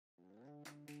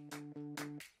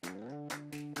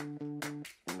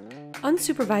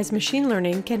Unsupervised machine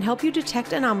learning can help you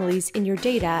detect anomalies in your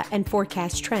data and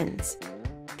forecast trends.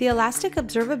 The Elastic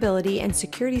Observability and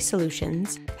Security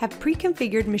solutions have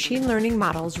pre-configured machine learning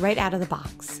models right out of the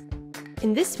box.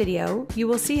 In this video, you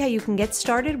will see how you can get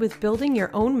started with building your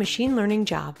own machine learning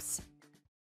jobs.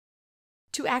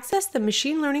 To access the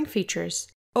machine learning features,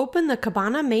 open the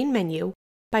Kibana main menu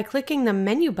by clicking the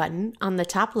Menu button on the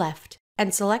top left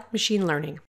and select Machine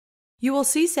Learning. You will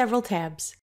see several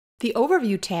tabs. The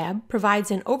Overview tab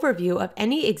provides an overview of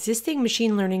any existing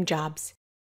machine learning jobs.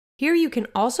 Here you can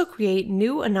also create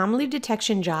new anomaly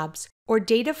detection jobs or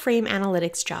data frame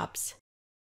analytics jobs.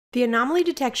 The Anomaly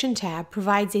Detection tab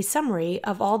provides a summary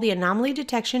of all the anomaly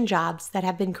detection jobs that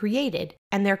have been created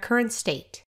and their current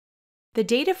state. The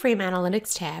Data Frame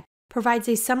Analytics tab provides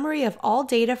a summary of all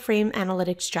data frame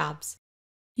analytics jobs.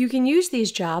 You can use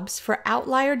these jobs for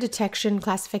outlier detection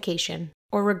classification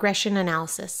or regression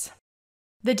analysis.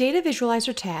 The Data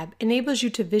Visualizer tab enables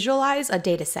you to visualize a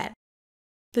dataset.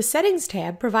 The Settings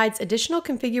tab provides additional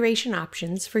configuration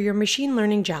options for your machine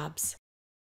learning jobs.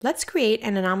 Let's create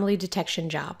an anomaly detection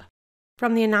job.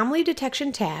 From the Anomaly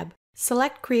Detection tab,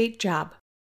 select Create Job.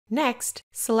 Next,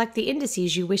 select the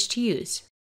indices you wish to use.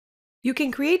 You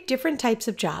can create different types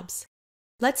of jobs.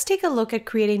 Let's take a look at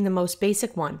creating the most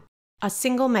basic one, a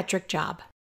single metric job.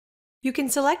 You can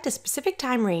select a specific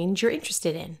time range you're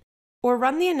interested in, or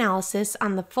run the analysis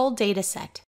on the full data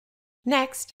set.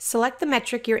 Next, select the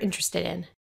metric you're interested in.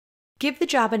 Give the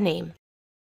job a name.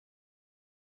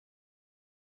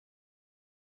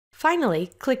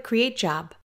 Finally, click Create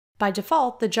Job. By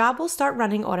default, the job will start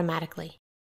running automatically.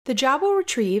 The job will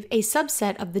retrieve a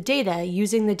subset of the data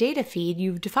using the data feed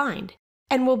you've defined,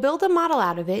 and will build a model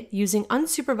out of it using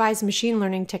unsupervised machine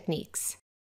learning techniques.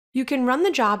 You can run the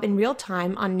job in real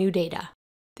time on new data.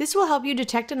 This will help you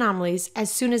detect anomalies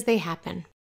as soon as they happen.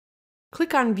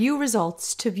 Click on View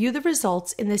Results to view the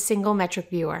results in the single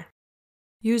metric viewer.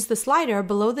 Use the slider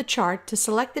below the chart to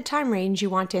select the time range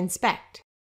you want to inspect.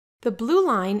 The blue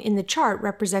line in the chart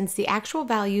represents the actual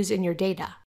values in your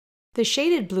data. The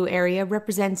shaded blue area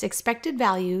represents expected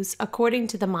values according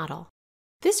to the model.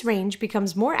 This range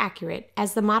becomes more accurate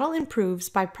as the model improves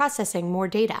by processing more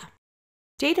data.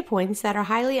 Data points that are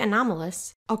highly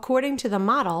anomalous, according to the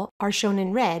model, are shown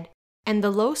in red, and the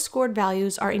low scored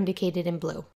values are indicated in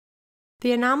blue.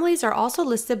 The anomalies are also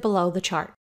listed below the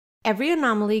chart. Every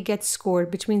anomaly gets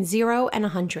scored between 0 and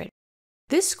 100.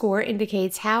 This score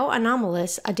indicates how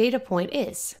anomalous a data point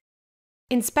is.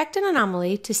 Inspect an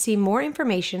anomaly to see more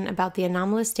information about the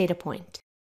anomalous data point.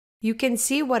 You can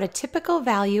see what a typical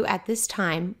value at this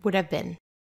time would have been.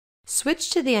 Switch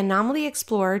to the Anomaly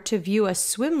Explorer to view a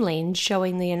swim lane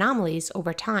showing the anomalies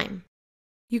over time.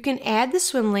 You can add the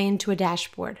swim lane to a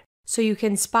dashboard, so you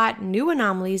can spot new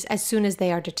anomalies as soon as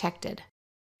they are detected.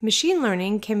 Machine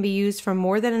learning can be used for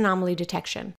more than anomaly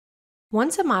detection.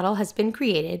 Once a model has been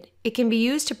created, it can be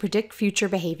used to predict future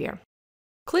behavior.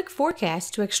 Click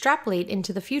Forecast to extrapolate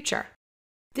into the future.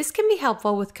 This can be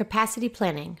helpful with capacity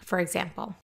planning, for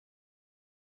example.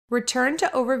 Return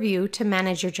to Overview to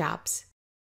manage your jobs.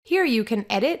 Here you can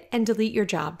edit and delete your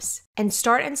jobs, and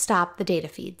start and stop the data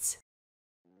feeds.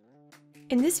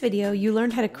 In this video, you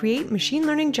learned how to create machine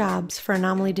learning jobs for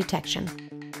anomaly detection.